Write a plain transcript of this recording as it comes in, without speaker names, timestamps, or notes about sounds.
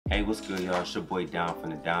Hey, what's good, y'all? It's your boy Down from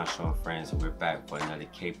the Down Show and Friends, and we're back for another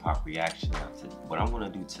K-pop reaction. What I'm gonna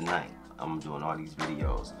do tonight, I'm doing all these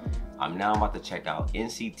videos. I'm now about to check out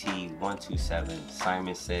NCT 127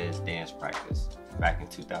 Simon Says Dance Practice back in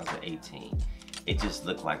 2018. It just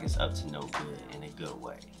looked like it's up to no good in a good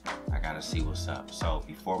way. I gotta see what's up. So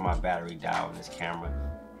before my battery die on this camera,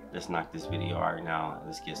 let's knock this video right now and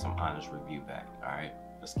let's get some honest review back. All right,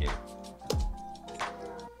 let's get it.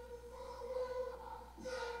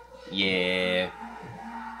 Yeah,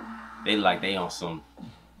 they on some,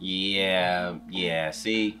 yeah,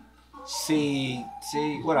 see,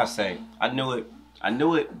 what I say? I knew it,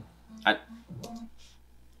 I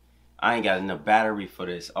ain't got enough battery for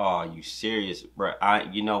this. Oh, are you serious, bro?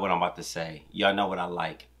 You know what I'm about to say. Y'all know what I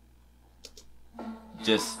like.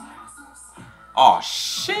 Just, oh,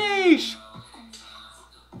 sheesh.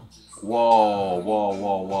 Whoa, whoa,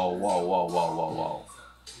 whoa, whoa, whoa, whoa, whoa, whoa, whoa.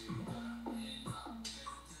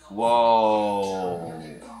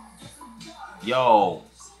 Whoa. Yo.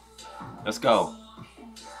 Let's go.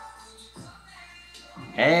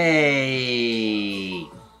 Hey.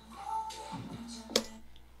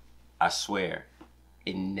 I swear,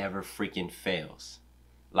 it never freaking fails.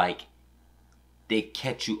 Like, they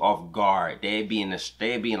catch you off guard. They'd be in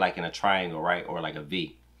like in a triangle, right? Or like a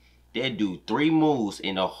V. They'd do 3 moves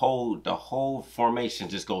and the whole formation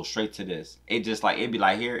just goes straight to this. It just like, it'd be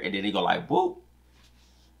like here and then they go like boop.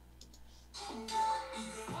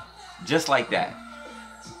 Just like that.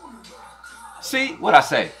 See what I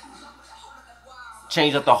say?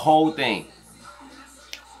 Change up the whole thing.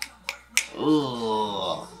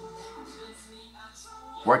 Ugh.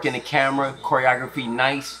 Working the camera, choreography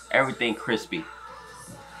nice, everything crispy.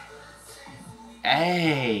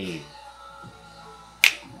 Hey.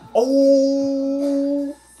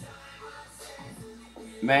 Oh.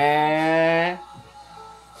 Man.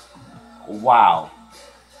 Wow.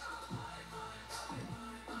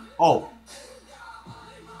 Oh.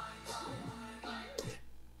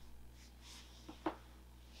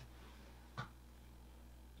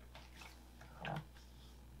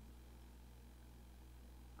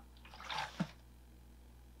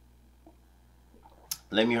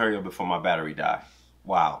 Let me hurry up before my battery die.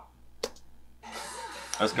 Wow.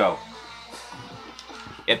 Let's go.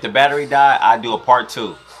 If the battery die, I do a part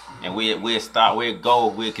 2. And we'll start,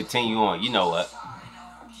 we'll continue on. You know what?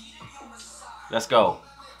 Let's go.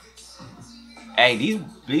 Hey, these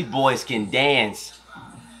boys can dance.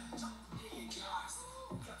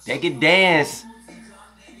 They can dance.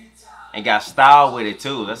 And got style with it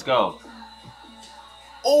too. Let's go.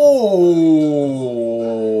 Oh.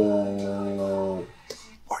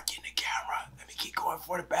 Working the camera. Let me keep going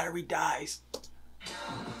before the battery dies.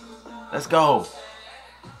 Let's go.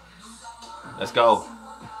 Let's go.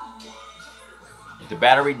 If the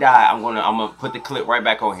battery die, I'm gonna put the clip right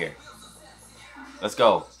back on here. Let's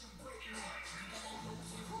go.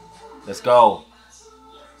 Let's go.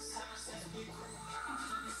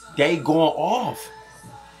 They going off.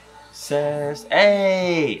 Says,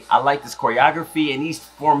 hey, I like this choreography and these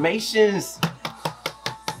formations.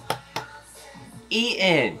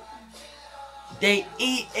 Eating. They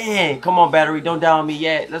eating. Come on, battery, don't die on me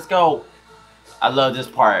yet. Let's go. I love this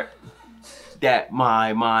part. That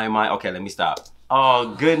my. Okay, let me stop.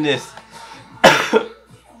 Oh, goodness.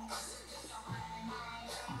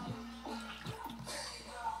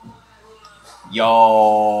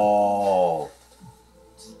 Yo.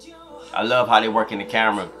 I love how they work in the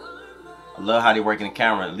camera. I love how they work in the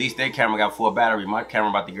camera. At least their camera got full battery. My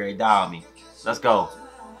camera about to get ready to die on me. Let's go.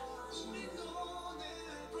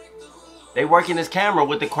 They work in this camera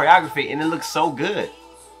with the choreography and it looks so good.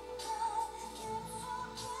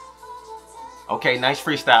 Okay, nice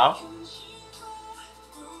freestyle.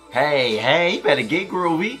 Hey, you better get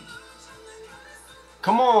groovy.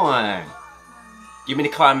 Come on. Give me the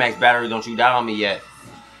climax, battery. Don't you die on me yet.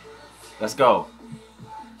 Let's go.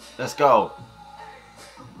 Let's go.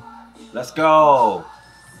 Let's go.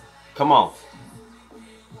 Come on.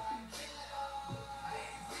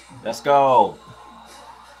 Let's go.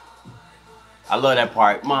 I love that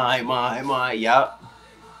part. My. Yup.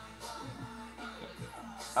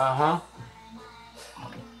 Uh-huh.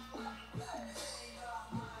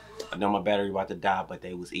 I know my battery about to die, but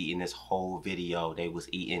they was eating this whole video. They was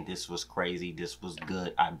eating. This was crazy. This was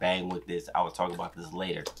good. I banged with this. I will talk about this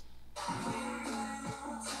later.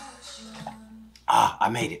 Ah, I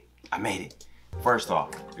made it. I made it. First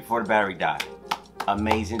off, before the battery died,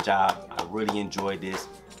 amazing job. I really enjoyed this.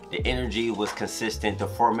 The energy was consistent. The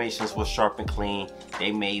formations were sharp and clean.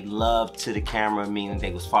 They made love to the camera, meaning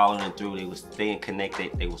they was following it through. They was staying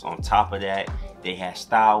connected. They was on top of that. They had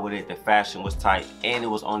style with it. The fashion was tight, and it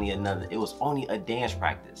was only a dance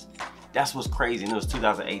practice. That's what's crazy. And it was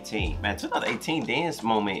 2018. Man, 2018 dance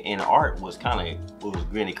moment in art was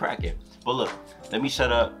really cracking. But look, let me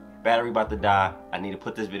shut up. Battery about to die. I need to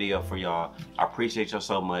put this video for y'all. I appreciate y'all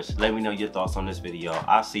so much. Let me know your thoughts on this video.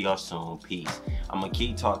 I'll see y'all soon. Peace. I'm gonna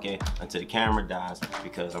keep talking until the camera dies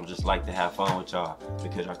because I'm just like to have fun with y'all,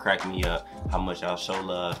 because y'all crack me up how much y'all show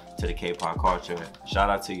love to the K-pop culture.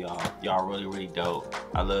 Shout out to y'all. Y'all really dope.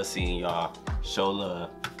 I love seeing y'all show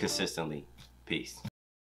love consistently. Peace.